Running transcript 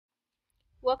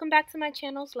Welcome back to my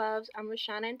channel's loves. I'm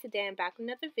Rashana and today I'm back with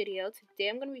another video. Today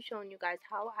I'm going to be showing you guys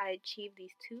how I achieved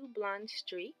these two blonde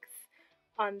streaks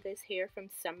on this hair from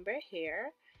Sunber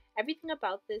hair. Everything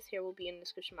about this hair will be in the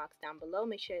description box down below.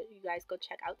 Make sure you guys go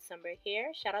check out Sunber hair.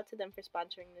 Shout out to them for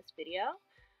sponsoring this video.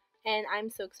 And I'm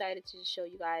so excited to just show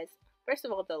you guys, first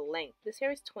of all, the length. This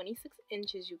hair is 26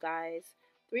 inches, you guys.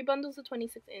 3 bundles of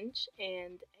 26 inch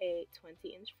and a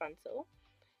 20 inch frontal.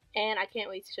 And I can't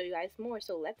wait to show you guys more,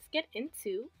 so let's get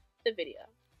into the video.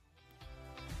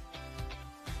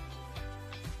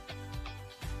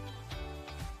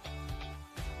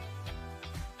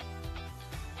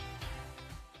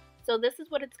 So this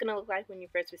is what it's going to look like when you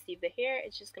first receive the hair.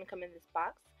 It's just going to come in this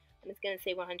box, and it's going to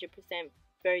say 100%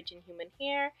 virgin human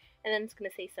hair, and then it's going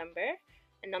to say Sunber.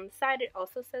 And on the side it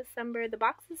also says Sunber. The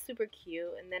box is super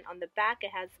cute, and then on the back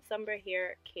it has Sunber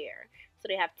hair care. So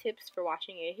they have tips for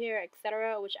washing your hair,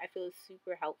 etc., which I feel is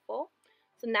super helpful.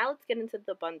 So now let's get into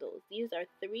the bundles. These are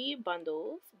 3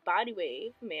 bundles, body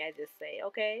wave, may I just say,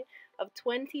 okay, of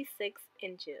 26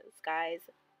 inches, guys.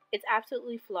 It's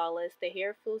absolutely flawless. The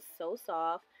hair feels so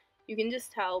soft. You can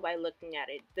just tell by looking at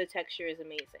it. The texture is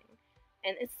amazing.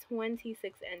 And it's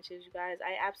 26 inches, you guys.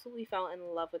 I absolutely fell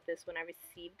in love with this when I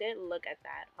received it. Look at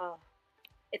that. Oh,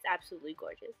 it's absolutely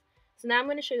gorgeous. So now I'm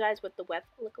going to show you guys what the weft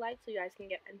look like so you guys can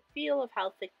get a feel of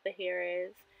how thick the hair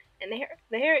is. And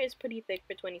the hair is pretty thick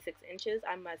for 26 inches,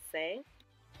 I must say.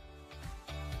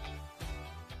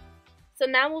 So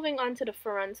now moving on to the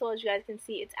frontal, as you guys can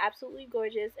see, it's absolutely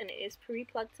gorgeous and it is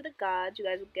pre-plucked to the gods. You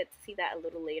guys will get to see that a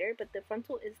little later, but the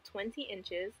frontal is 20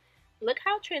 inches. Look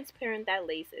how transparent that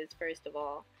lace is, first of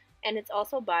all. And it's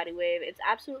also body wave. It's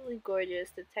absolutely gorgeous.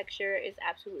 The texture is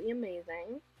absolutely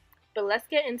amazing. But let's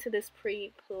get into this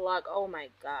pre-plug. Oh my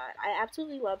god. I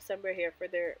absolutely love Sunber hair for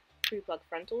their pre-plug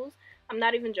frontals. I'm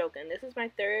not even joking. This is my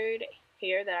 3rd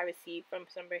hair that I received from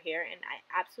Sunber hair, and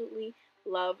I absolutely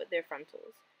love their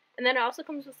frontals. And then it also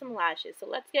comes with some lashes. So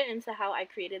let's get into how I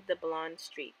created the blonde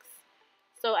streaks.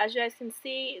 So as you guys can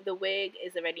see, the wig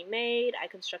is already made. I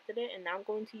constructed it, and now I'm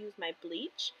going to use my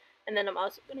bleach. And then I'm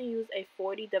also going to use a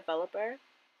 40 developer.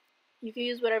 You can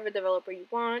use whatever developer you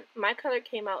want. My color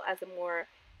came out as a more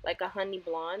like a honey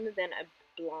blonde than a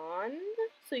blonde.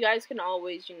 So you guys can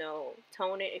always, you know,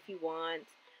 tone it if you want.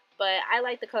 But I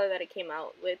like the color that it came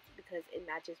out with because it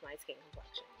matches my skin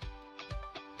complexion.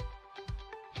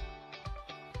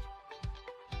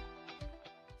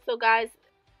 So guys,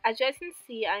 as you guys can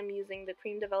see, I'm using the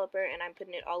cream developer and I'm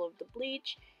putting it all over the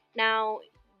bleach. Now,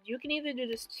 you can either do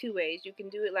this 2 ways. You can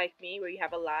do it like me, where you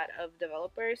have a lot of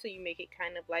developer, so you make it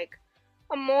kind of like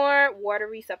a more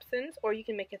watery substance, or you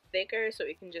can make it thicker so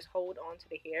it can just hold on to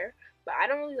the hair. But I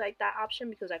don't really like that option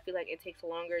because I feel like it takes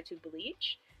longer to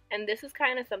bleach. And this is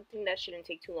kind of something that shouldn't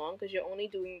take too long because you're only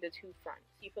doing the 2 fronts,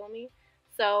 you feel me?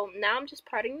 So now I'm just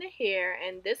parting the hair,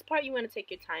 and this part you want to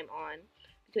take your time on,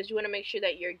 because you want to make sure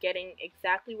that you're getting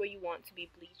exactly where you want to be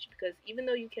bleached, because even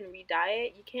though you can re-dye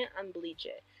it, you can't unbleach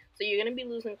it. So you're going to be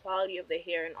losing quality of the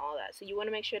hair and all that. So you want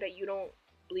to make sure that you don't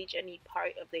bleach any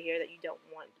part of the hair that you don't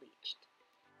want bleached.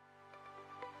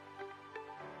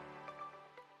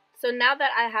 So now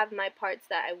that I have my parts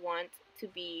that I want to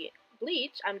be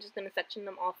bleached, I'm just going to section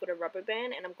them off with a rubber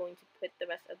band, and I'm going to put the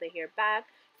rest of the hair back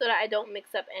so that I don't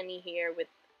mix up any hair with,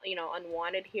 you know,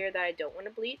 unwanted hair that I don't want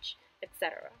to bleach,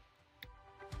 etc.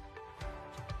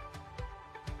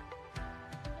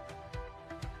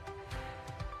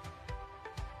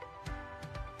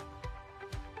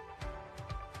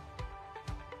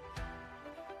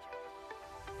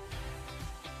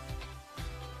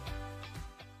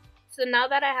 So now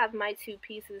that I have my 2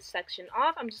 pieces sectioned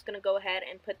off, I'm just going to go ahead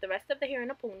and put the rest of the hair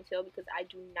in a ponytail because I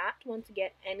do not want to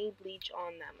get any bleach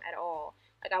on them at all.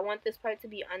 Like, I want this part to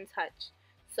be untouched.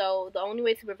 So the only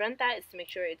way to prevent that is to make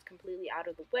sure it's completely out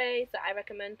of the way. So I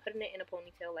recommend putting it in a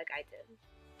ponytail like I did.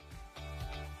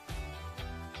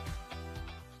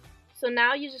 So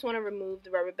now you just want to remove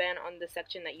the rubber band on the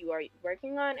section that you are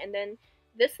working on, and then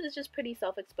this is just pretty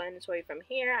self-explanatory from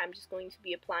here. I'm just going to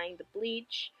be applying the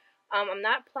bleach. I'm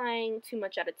not applying too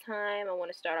much at a time. I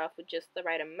want to start off with just the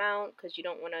right amount because you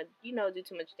don't want to, you know, do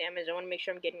too much damage. I want to make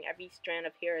sure I'm getting every strand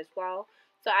of hair as well.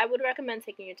 So I would recommend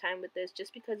taking your time with this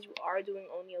just because you are doing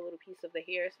only a little piece of the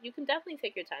hair. So you can definitely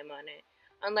take your time on it.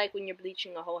 Unlike when you're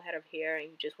bleaching a whole head of hair and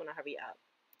you just want to hurry up.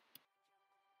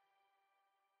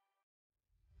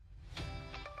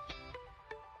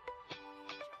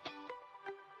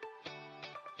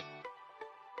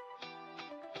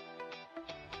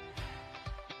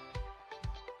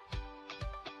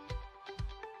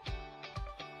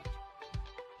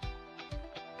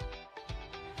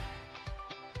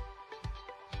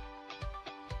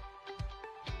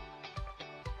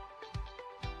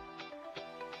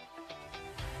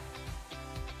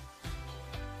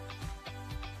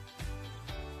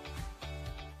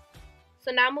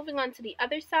 So now moving on to the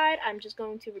other side, I'm just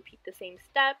going to repeat the same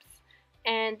steps.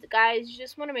 And guys, you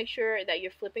just want to make sure that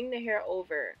you're flipping the hair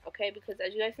over, okay? Because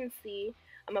as you guys can see,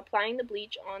 I'm applying the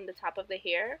bleach on the top of the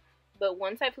hair. But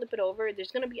once I flip it over,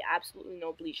 there's going to be absolutely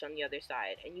no bleach on the other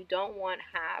side. And you don't want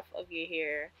half of your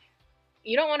hair,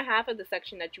 you don't want half of the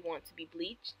section that you want to be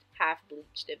bleached, half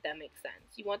bleached, if that makes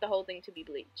sense. You want the whole thing to be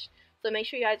bleached. So make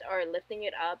sure you guys are lifting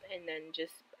it up and then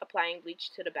just applying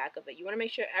bleach to the back of it. You want to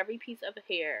make sure every piece of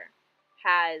hair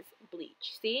has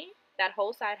bleach. See? That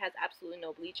whole side has absolutely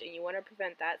no bleach, and you want to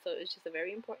prevent that, so it's just a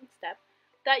very important step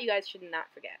that you guys should not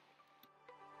forget.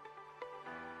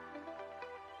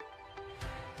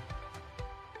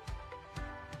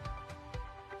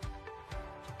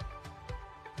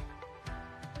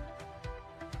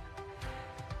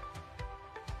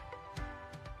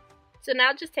 So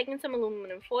now just taking some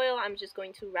aluminum foil, I'm just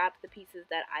going to wrap the pieces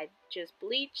that I just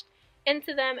bleached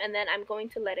into them, and then I'm going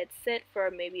to let it sit for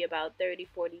maybe about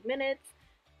 30-40 minutes.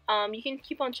 You can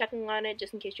keep on checking on it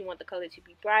just in case you want the color to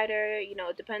be brighter. You know,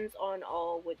 it depends on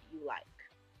all what you like.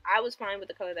 I was fine with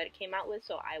the color that it came out with,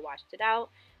 so I washed it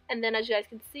out. And then as you guys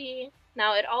can see,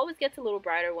 now it always gets a little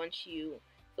brighter once you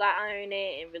flat iron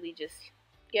it and really just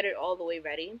get it all the way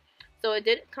ready. So it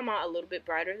did come out a little bit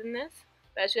brighter than this.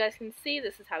 But as you guys can see,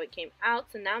 this is how it came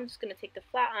out. So now I'm just going to take the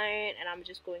flat iron and I'm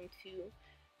just going to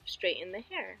straighten the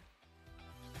hair.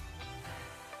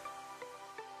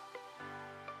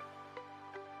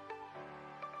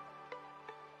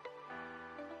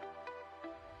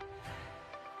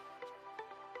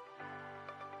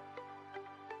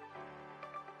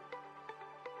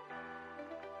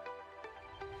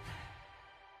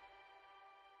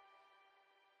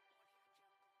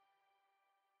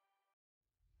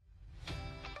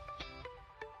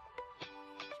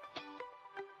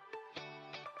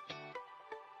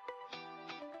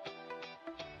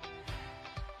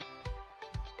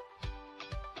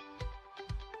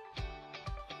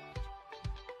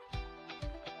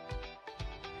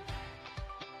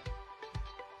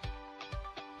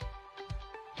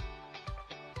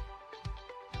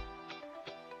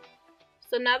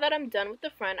 So now that I'm done with the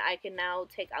front, I can now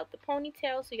take out the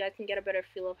ponytail so you guys can get a better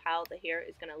feel of how the hair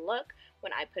is going to look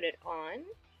when I put it on.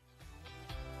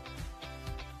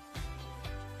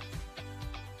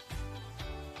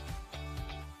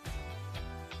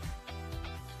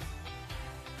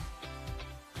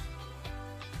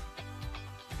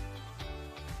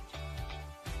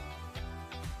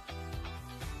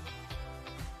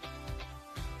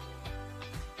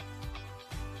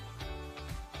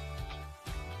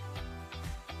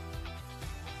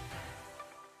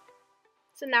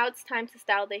 So now it's time to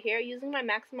style the hair using my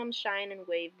Maximum Shine and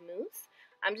Wave Mousse.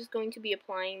 I'm just going to be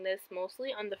applying this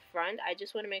mostly on the front. I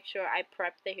just want to make sure I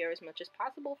prep the hair as much as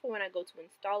possible for when I go to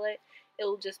install it. It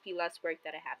will just be less work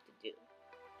that I have to do.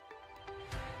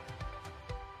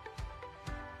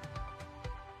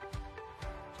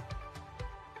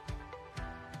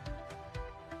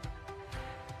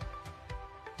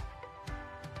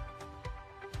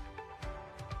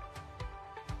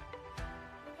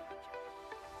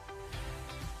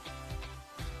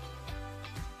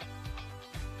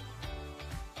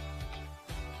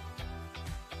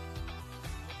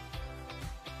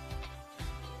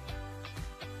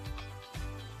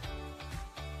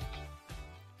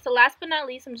 So last but not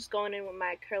least, I'm just going in with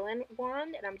my curling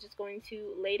wand and I'm just going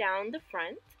to lay down the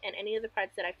front and any of the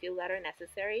parts that I feel that are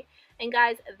necessary. And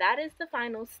guys, that is the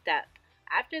final step.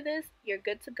 After this, you're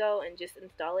good to go and just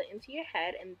install it into your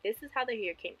head, and this is how the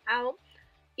hair came out.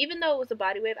 Even though it was a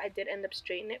body wave, I did end up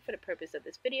straightening it for the purpose of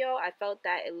this video. I felt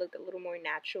that it looked a little more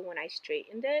natural when I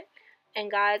straightened it. And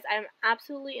guys, I'm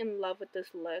absolutely in love with this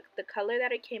look. The color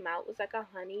that it came out was like a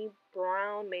honey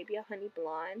brown, maybe a honey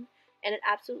blonde. And it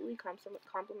absolutely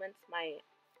complements my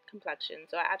complexion.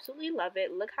 So I absolutely love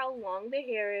it. Look how long the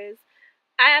hair is.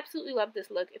 I absolutely love this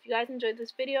look. If you guys enjoyed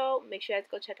this video, make sure you guys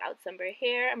go check out Sunber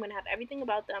Hair. I'm going to have everything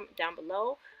about them down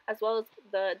below, as well as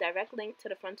the direct link to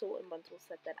the frontal and bundle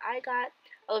set that I got.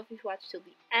 I love you to watch till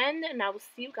the end, and I will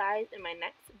see you guys in my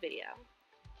next video.